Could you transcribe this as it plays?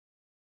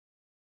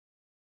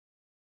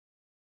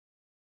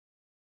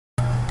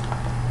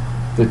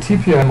The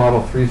TPI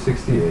Model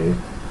 368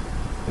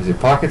 is a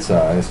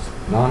pocket-sized,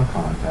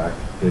 non-contact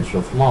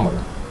digital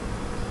thermometer.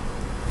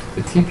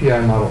 The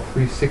TPI Model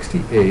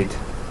 368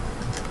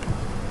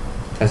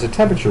 has a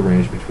temperature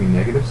range between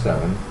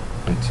 -7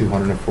 and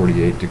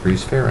 248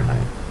 degrees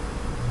Fahrenheit.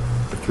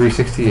 The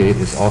 368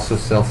 is also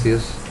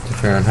Celsius to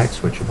Fahrenheit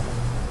switchable,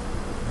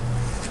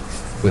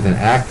 with an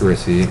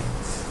accuracy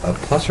of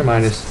plus or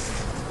minus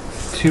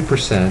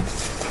 2%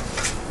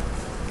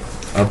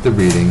 of the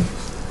reading,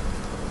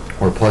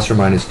 or plus or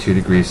minus 2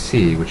 degrees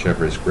C,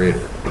 whichever is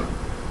greater.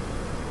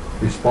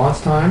 Response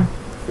time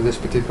for this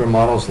particular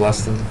model is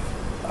less than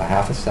a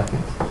half a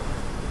second.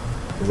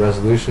 The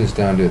resolution is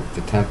down to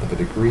the 1/10 of a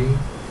degree.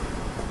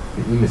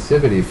 The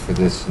emissivity for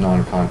this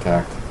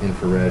non-contact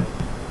infrared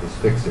is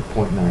fixed at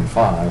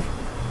 0.95,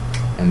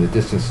 and the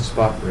distance to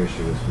spot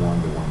ratio is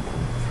 1 to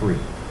 1.3.